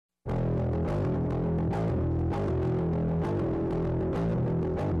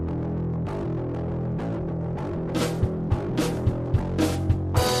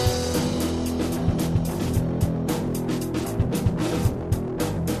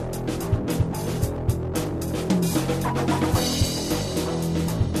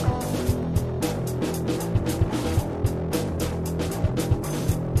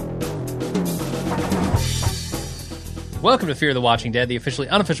Welcome to Fear the Walking Dead, the officially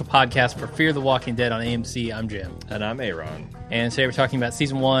unofficial podcast for Fear the Walking Dead on AMC. I'm Jim. And I'm Aaron. And today we're talking about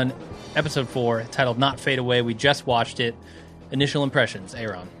Season 1, Episode 4, titled Not Fade Away. We just watched it. Initial impressions,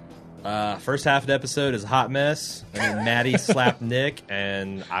 Aaron. First half of the episode is a hot mess. I mean, Maddie slapped Nick,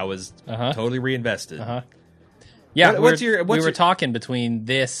 and I was totally reinvested. Yeah, we were talking between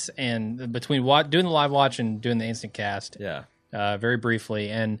this and between doing the live watch and doing the instant cast. Yeah. Very briefly,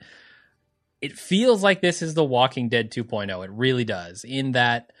 and it feels like this is The Walking Dead 2.0. It really does, in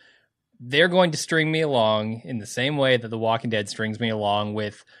that they're going to string me along in the same way that The Walking Dead strings me along,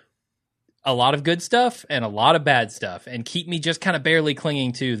 with a lot of good stuff and a lot of bad stuff, and keep me just kind of barely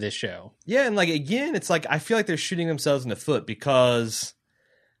clinging to this show. Yeah, and again, it's I feel like they're shooting themselves in the foot, because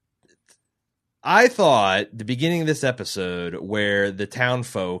I thought the beginning of this episode where the town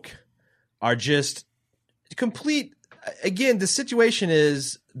folk are just complete. Again, the situation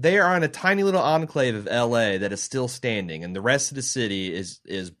is they are in a tiny little enclave of LA that is still standing, and the rest of the city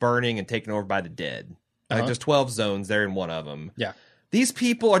is burning and taken over by the dead. There's 12 zones. They're in one of them. Yeah. These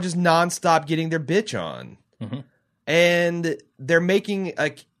people are just nonstop getting their bitch on. And they're making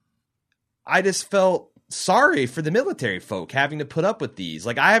I just felt sorry for the military folk having to put up with these.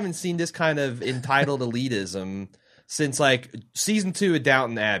 I haven't seen this kind of entitled elitism since season 2 of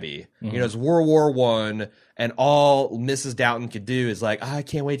Downton Abbey. It's World War I, and all Mrs. Downton could do is I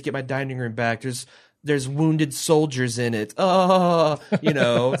can't wait to get my dining room back. There's wounded soldiers in it.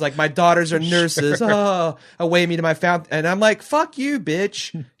 It's my daughters are nurses. Sure. Away me to my fountain. And I'm like, fuck you,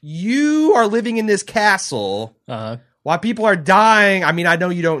 bitch. You are living in this castle while people are dying. I mean, I know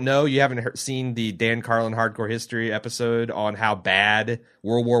you don't know. You haven't seen the Dan Carlin Hardcore History episode on how bad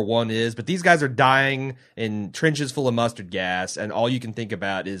World War I is. But these guys are dying in trenches full of mustard gas. And all you can think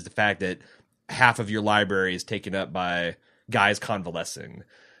about is the fact that half of your library is taken up by guys convalescing.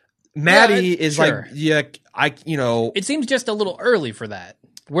 Maddie is sure. It seems just a little early for that.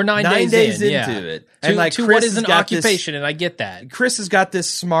 We're 9 days in, into it. And Chris what is an got occupation, and I get that. Chris has got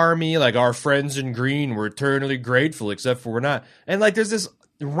this smarmy, our friends in green were eternally grateful, except for we're not. And there's this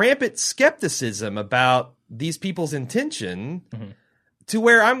rampant skepticism about these people's intention to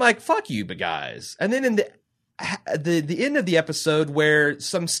where I'm like, fuck you, guys. And then in the end of the episode where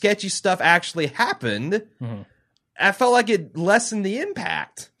some sketchy stuff actually happened, I felt like it lessened the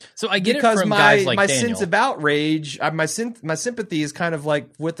impact. So I get because it from my guys like my Daniel. sense of outrage, my sympathy is kind of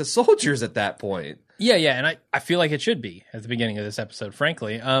with the soldiers at that point. Yeah, and I feel like it should be at the beginning of this episode,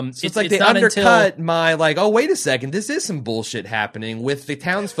 frankly. So it's they not undercut my oh, wait a second, this is some bullshit happening with the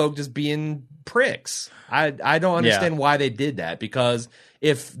townsfolk just being pricks. I don't understand why they did that, because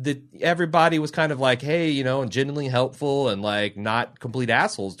if everybody was kind of hey, and genuinely helpful and not complete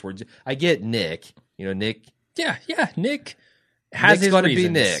assholes towards you, I get Nick. Nick. Yeah, Nick has Nick's his reasons. Be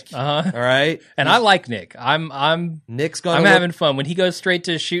Nick. All right, and I like Nick. I'm having fun when he goes straight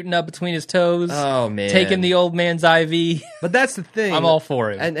to shooting up between his toes. Oh man, taking the old man's IV. But that's the thing. I'm all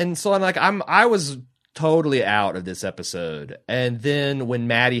for it. And so I was totally out of this episode. And then when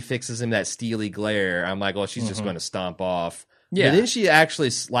Maddie fixes him that steely glare, I'm like, well, she's just going to stomp off. Yeah. But then she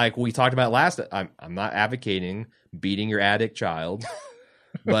actually, we talked about last, I'm not advocating beating your addict child,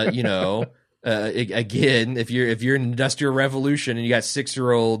 but again, if you're in Industrial Revolution and you got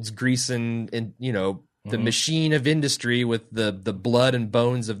 6-year-olds greasing and the machine of industry with the blood and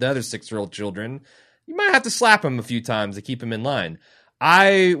bones of the other 6-year-old children, you might have to slap them a few times to keep them in line.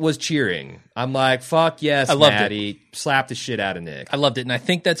 I was cheering. I'm like, fuck yes, I loved Maddie. Slap the shit out of Nick. I loved it, and I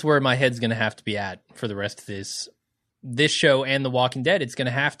think that's where my head's going to have to be at for the rest of this show and The Walking Dead. It's going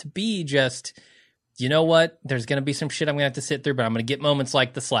to have to be just, you know what? There's going to be some shit I'm going to have to sit through, but I'm going to get moments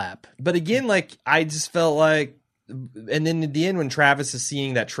like the slap. But again, I just felt and then at the end when Travis is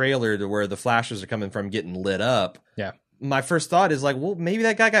seeing that trailer to where the flashes are coming from getting lit up, my first thought is well, maybe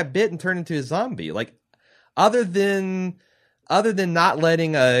that guy got bit and turned into a zombie. Other than not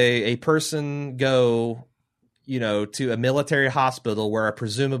letting a person go, to a military hospital where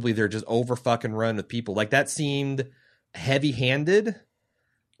presumably they're just over fucking run with people, that seemed heavy-handed.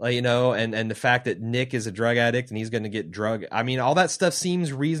 And the fact that Nick is a drug addict and he's going to get drug. I mean, all that stuff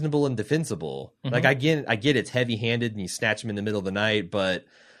seems reasonable and defensible. I get it's heavy-handed and you snatch him in the middle of the night, but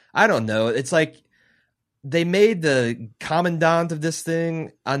I don't know. It's they made the commandant of this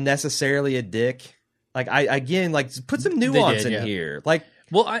thing unnecessarily a dick. Put some nuance in here.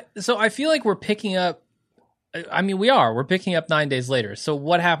 So I feel like we're picking up. I mean, we're picking up 9 days later. So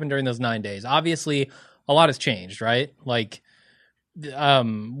what happened during those 9 days? Obviously, a lot has changed, right?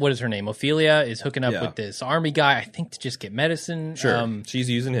 What is her name? Ophelia is hooking up with this army guy, I think, to just get medicine. Sure. She's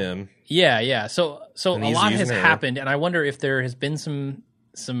using him. Yeah. So a lot has happened, and I wonder if there has been some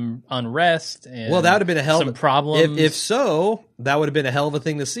some unrest and that would have been a hell some problems. If so, that would have been a hell of a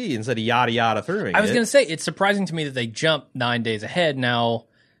thing to see instead of yada yada throwing. I was going to say, it's surprising to me that they jumped 9 days ahead now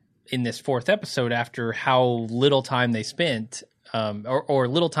in this 4th episode after how little time they spent, or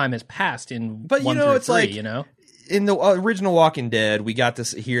little time has passed in. But 1 through 3, in the original Walking Dead, we got to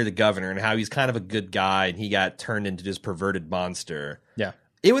hear the governor and how he's kind of a good guy and he got turned into this perverted monster. Yeah.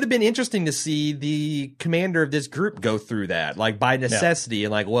 It would have been interesting to see the commander of this group go through that, like by necessity,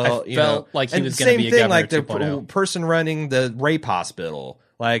 and like, well, I felt like he was going to be a governor. Like the 2.0. person running the rape hospital,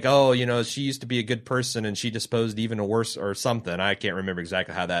 like, oh, she used to be a good person and she disposed even a worse or something. I can't remember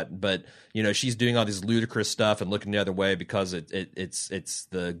exactly how that, but she's doing all this ludicrous stuff and looking the other way because it's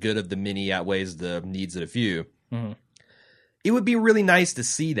the good of the many outweighs the needs of the few. Mm-hmm. It would be really nice to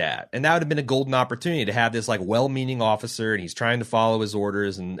see that, and that would have been a golden opportunity to have this like well-meaning officer, and he's trying to follow his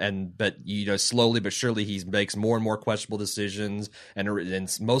orders, but slowly but surely he makes more and more questionable decisions, and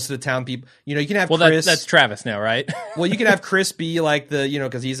most of the town people, you can have Chris. That's Travis now, right? Well, you can have Chris be like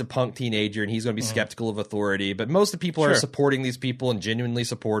because he's a punk teenager and he's going to be skeptical of authority, but most of the people are supporting these people and genuinely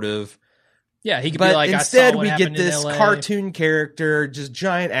supportive. Yeah, he could be like, instead we get this cartoon character, just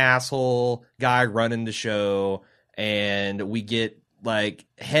giant asshole guy running the show. And we get like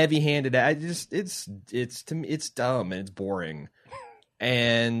heavy-handed. It's to me, it's dumb and it's boring,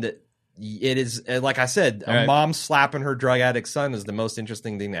 and it is like I said, a mom slapping her drug addict son is the most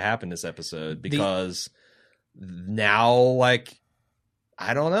interesting thing that happened this episode because now, like,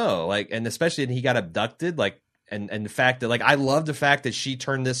 I don't know, like, and especially when he got abducted, like, and the fact that like I love the fact that she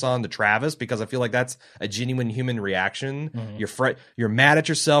turned this on to Travis because I feel like that's a genuine human reaction. Mm-hmm. You're mad at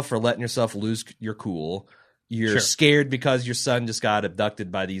yourself for letting yourself lose your cool. You're scared because your son just got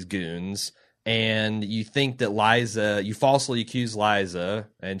abducted by these goons, and you think that you falsely accuse Liza,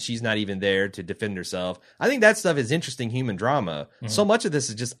 and she's not even there to defend herself. I think that stuff is interesting human drama. Mm-hmm. So much of this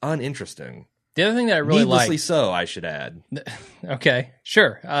is just uninteresting. The other thing that I really like... Needlessly so, I should add. Okay,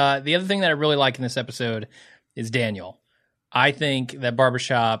 sure. The other thing that I really like in this episode is Daniel. I think that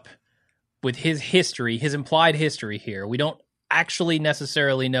Barbershop, with his history, his implied history here, we don't actually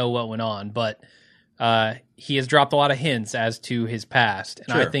necessarily know what went on, but... he has dropped a lot of hints as to his past,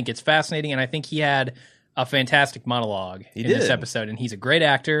 and I think it's fascinating, and I think he had a fantastic monologue in this episode, and he's a great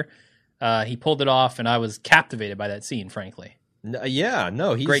actor. He pulled it off, and I was captivated by that scene, frankly.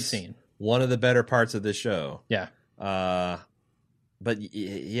 He's great scene. One of the better parts of this show. Yeah. And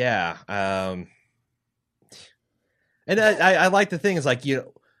I like the thing is like,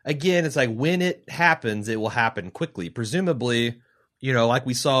 again, it's like when it happens, it will happen quickly. Presumably, like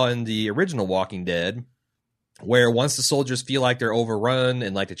we saw in the original Walking Dead, where once the soldiers feel like they're overrun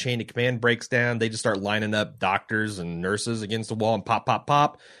and like the chain of command breaks down, they just start lining up doctors and nurses against the wall and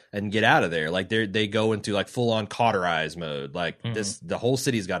pop, and get out of there. Like they go into like full on cauterize mode. Like the whole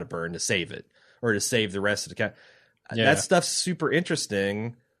city's got to burn to save it or to save the rest of the country. Yeah. That stuff's super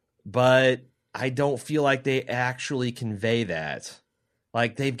interesting, but I don't feel like they actually convey that.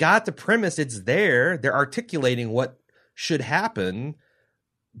 Like they've got the premise, it's there. They're articulating what should happen,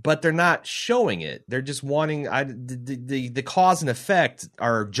 but they're not showing it. They're just wanting the cause and effect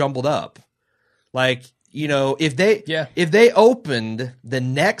are jumbled up. Like, if they opened the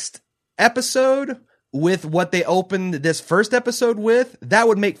next episode with what they opened this first episode with, that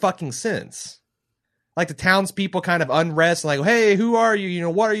would make fucking sense. Like the townspeople kind of unrest, like, hey, who are you?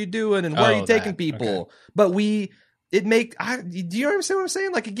 What are you doing? And where are you taking people? Okay. But do you understand what I'm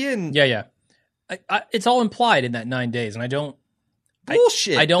saying? Like, again. Yeah. It's all implied in that 9 days, and I don't.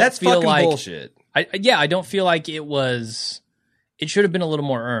 Bullshit. I don't That's feel fucking like bullshit. I don't feel like it was. It should have been a little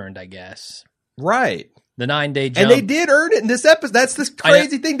more earned, I guess. Right. The 9 day jump, and they did earn it in this episode. That's this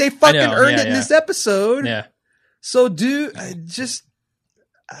crazy thing. They fucking earned it in this episode. Yeah. So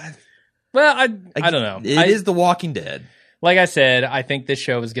well, I don't know. It is The Walking Dead. Like I said, I think this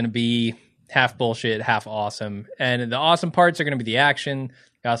show is going to be half bullshit, half awesome, and the awesome parts are going to be the action.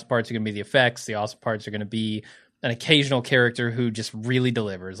 The awesome parts are going to be the effects. The awesome parts are going to be an occasional character who just really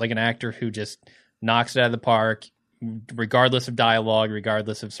delivers, like an actor who just knocks it out of the park, regardless of dialogue,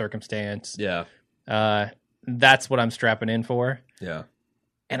 regardless of circumstance. Yeah. That's what I'm strapping in for. Yeah.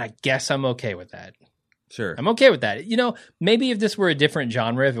 And I guess I'm okay with that. Sure. I'm okay with that. Maybe if this were a different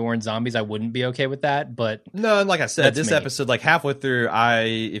genre, if it weren't zombies, I wouldn't be okay with that. But no, and like I said, this episode, like halfway through,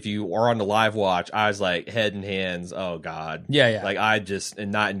 if you are on the live watch, I was like head and hands. Oh God. Yeah. Like I just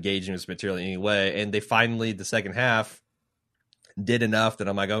am not engaging with this material in any way. And they finally, the second half, did enough that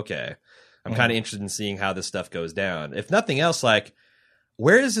I'm like, okay, I'm kind of interested in seeing how this stuff goes down. If nothing else, like,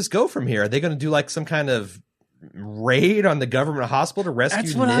 where does this go from here? Are they going to do like some kind of raid on the government hospital to rescue Nick?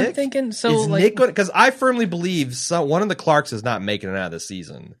 That's what I'm thinking. So is Nick going? Because I firmly believe one of the Clarks is not making it out of the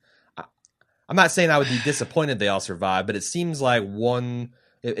season. I'm not saying I would be disappointed they all survive, but it seems like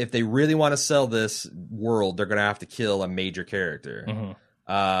if they really want to sell this world, they're going to have to kill a major character.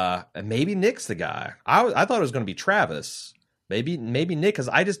 And maybe Nick's the guy. I thought it was going to be Travis. Maybe Nick, because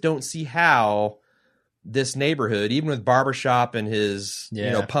I just don't see how this neighborhood, even with Barbershop and his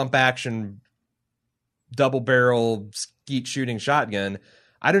pump action double barrel skeet shooting shotgun,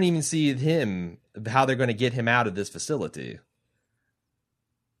 I don't even see how they're going to get him out of this facility.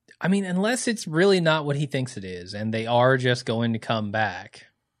 I mean, unless it's really not what he thinks it is, and they are just going to come back.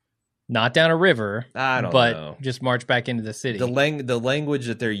 Not down a river, but just march back into the city. The language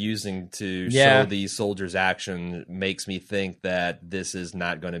that they're using to show these soldiers' action makes me think that this is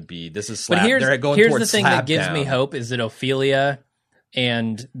not going to be. This is slap. They're going here's towards the thing that gives down. me hope is that Ophelia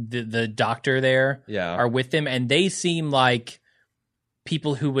and the doctor there are with them, and they seem like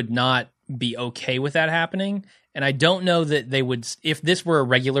people who would not be okay with that happening. And I don't know that they would, if this were a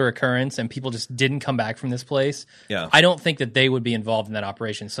regular occurrence and people just didn't come back from this place, I don't think that they would be involved in that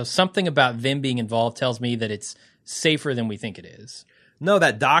operation. So something about them being involved tells me that it's safer than we think it is. No,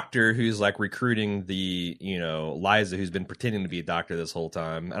 that doctor who's like recruiting the, Liza, who's been pretending to be a doctor this whole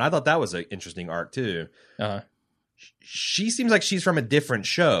time. And I thought that was an interesting arc too. She seems like she's from a different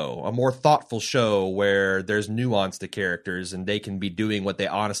show, a more thoughtful show where there's nuance to characters and they can be doing what they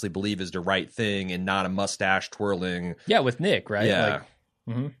honestly believe is the right thing and not a mustache twirling. Yeah, with Nick, right? Yeah.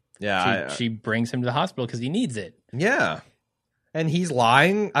 Yeah. She brings him to the hospital because he needs it. Yeah. And he's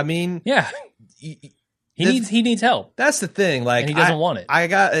lying. I mean, he needs help. That's the thing. Like, and he doesn't want it. I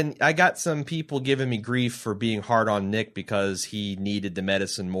got some people giving me grief for being hard on Nick because he needed the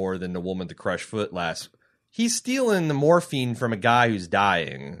medicine more than the woman to crush foot last. He's stealing the morphine from a guy who's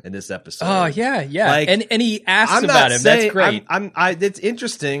dying in this episode. Oh yeah. Like, and he asks about him. That's great. It's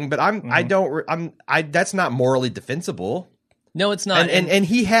interesting, but that's not morally defensible. No, it's not. And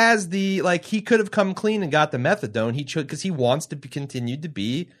he has he could have come clean and got the methadone. He should, because he wants to continue to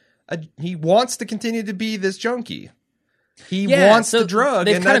be this junkie. He wants the drug.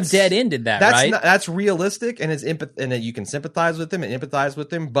 They've kind of dead ended that, right? That's realistic, and you can sympathize with him and empathize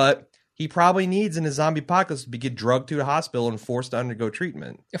with him, but he probably needs in a zombie apocalypse to get drugged to a hospital and forced to undergo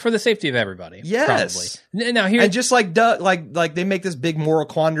treatment for the safety of everybody. Yes, probably. Now here, and just like Doug, like they make this big moral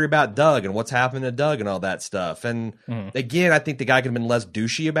quandary about Doug and what's happened to Doug and all that stuff. And again, I think the guy could have been less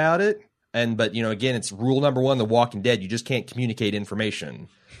douchey about it. But again, it's rule number 1: The Walking Dead. You just can't communicate information.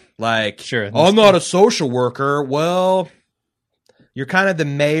 Like, sure, I'm not a social worker. Well, you're kind of the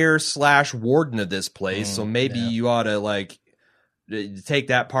mayor / warden of this place, so maybe you ought to take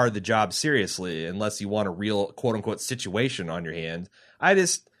that part of the job seriously, unless you want a real quote unquote situation on your hand. I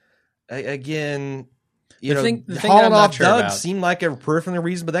just, again, hauling off Doug seemed like a perfectly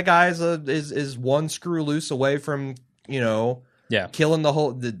reasonable. That guy is one screw loose away from killing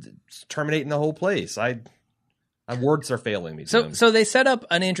terminating the whole place. My words are failing me. So they set up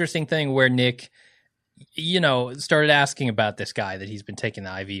an interesting thing where Nick, started asking about this guy that he's been taking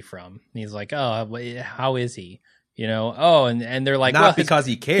the IV from. And he's like, "Oh, how is he?" And they're like, not because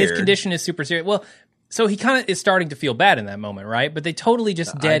he cared. His condition is super serious. Well, so he kind of is starting to feel bad in that moment, right? But they totally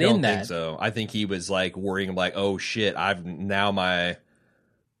just dead in that. I don't think so. I think he was worrying oh shit, I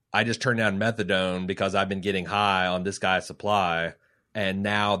just turned down methadone because I've been getting high on this guy's supply, and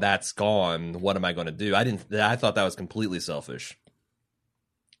now that's gone. What am I going to do? I thought that was completely selfish.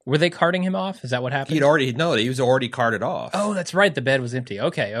 Were they carting him off? Is that what happened? He was already carted off. Oh, that's right. The bed was empty.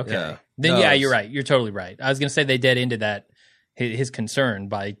 Okay. Yeah. Then you're right. You're totally right. I was going to say they dead ended that his concern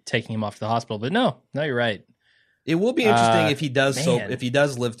by taking him off to the hospital, but no, you're right. It will be interesting if he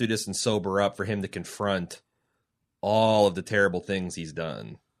does live through this and sober up, for him to confront all of the terrible things he's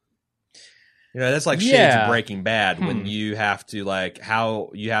done. That's like shades of Breaking Bad when you have to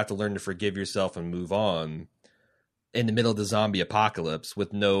how you have to learn to forgive yourself and move on in the middle of the zombie apocalypse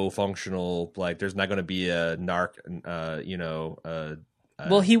with no functional, there's not going to be a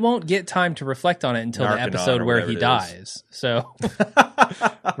well, he won't get time to reflect on it until the episode where he dies. So,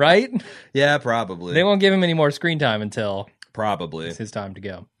 right? Yeah, probably. They won't give him any more screen time until probably it's his time to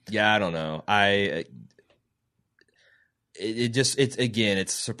go. Yeah, I don't know.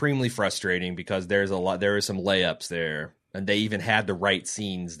 It's supremely frustrating because there are some layups there, and they even had the right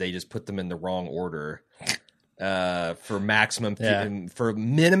scenes. They just put them in the wrong order. For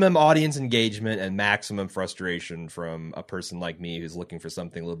minimum audience engagement and maximum frustration from a person like me who's looking for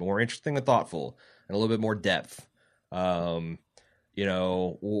something a little bit more interesting and thoughtful and a little bit more depth. You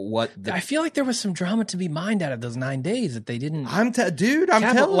know what? I feel like there was some drama to be mined out of those 9 days that they didn't. I'm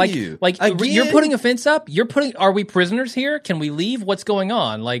telling you, like again, you're putting a fence up. Are we prisoners here? Can we leave? What's going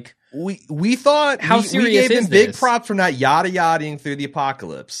on? Like we thought how serious we gave is them big this? props for not yada yadaing through the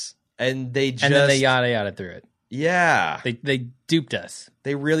apocalypse, and then they yada through it. Yeah, they duped us.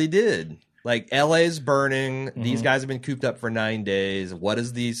 They really did. Like LA is burning. Mm-hmm. These guys have been cooped up for 9 days. What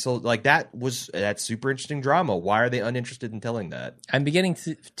is that's super interesting drama. Why are they uninterested in telling that? I'm beginning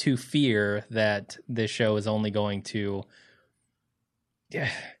to fear that this show is only going to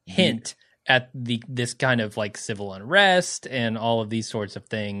hint at this kind of like civil unrest and all of these sorts of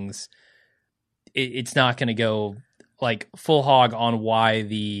things. It's not going to go like full hog on why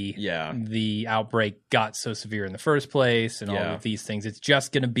the outbreak got so severe in the first place and all of these things. It's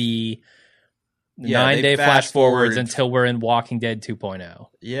just going to be 9-day flash forwards until we're in Walking Dead 2.0.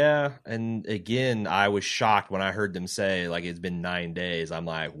 Yeah, and again, I was shocked when I heard them say like it's been 9 days. I'm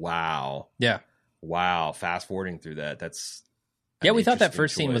like, wow. Yeah. Wow, fast forwarding through that. That's we thought that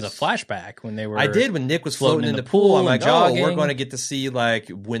first scene was a flashback when they were. I did when Nick was floating in the pool. I'm like, we're going to get to see like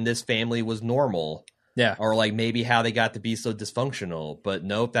when this family was normal. Yeah. Or like maybe how they got to be so dysfunctional. But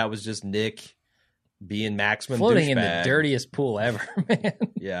nope, that was just Nick being maximum floating douchebag. In the dirtiest pool ever, man.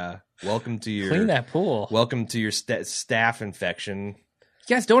 Yeah. Welcome to your clean that pool. Welcome to your staph infection.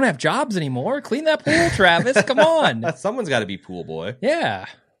 You guys don't have jobs anymore. Clean that pool, Travis. Come on. Someone's got to be pool boy. Yeah.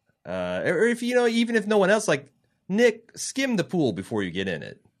 Or if even if no one else, like Nick, skim the pool before you get in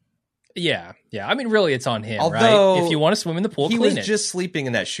it. Yeah. I mean, really, it's on him, Although, right? If you want to swim in the pool, he clean was it. just sleeping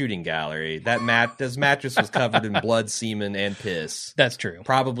in that shooting gallery. His mattress was covered in blood, semen, and piss. That's true.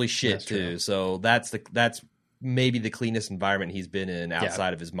 Probably shit too. So that's maybe the cleanest environment he's been in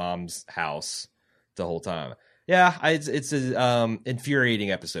outside of his mom's house the whole time. Yeah, it's an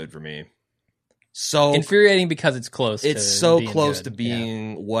infuriating episode for me. So infuriating because it's close. It's so close to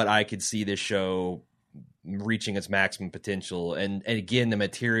being what I could see this show reaching its maximum potential, and again, the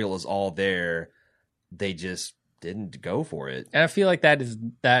material is all there. They just didn't go for it, and I feel like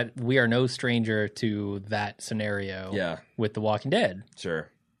that we are no stranger to that scenario. Yeah, with The Walking Dead,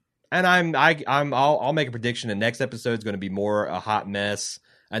 sure. And I'll make a prediction. The next episode is going to be more a hot mess,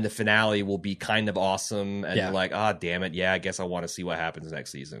 and the finale will be kind of awesome. And you're like, damn it, I guess I want to see what happens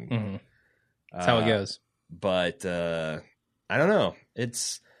next season. Mm-hmm. That's how it goes. But I don't know.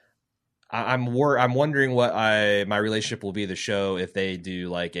 I'm wondering what my relationship will be to the show if they do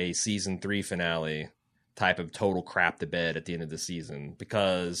like a season 3 finale type of total crap to bed at the end of the season,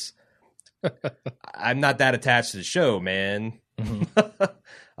 because I'm not that attached to the show, man. Mm-hmm.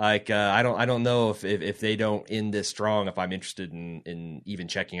 Like I don't know if they don't end this strong, if I'm interested in even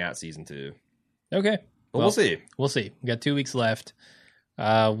checking out season 2. Okay, but we'll see. We'll see. We got 2 weeks left.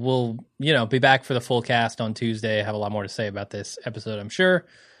 We'll be back for the full cast on Tuesday. Have a lot more to say about this episode, I'm sure.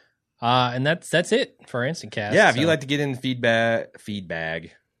 And that's it for our instant cast. Yeah, if you'd like to get in feedback. If you'd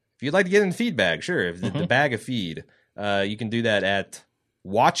like to get in feedback, sure. If the bag of feed, you can do that at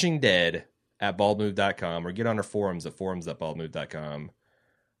watchingdead@baldmove.com, or get on our forums at forums.baldmove.com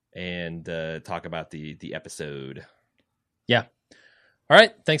and talk about the episode. Yeah. All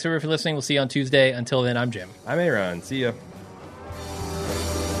right. Thanks everyone for listening. We'll see you on Tuesday. Until then, I'm Jim. I'm Aaron. See ya.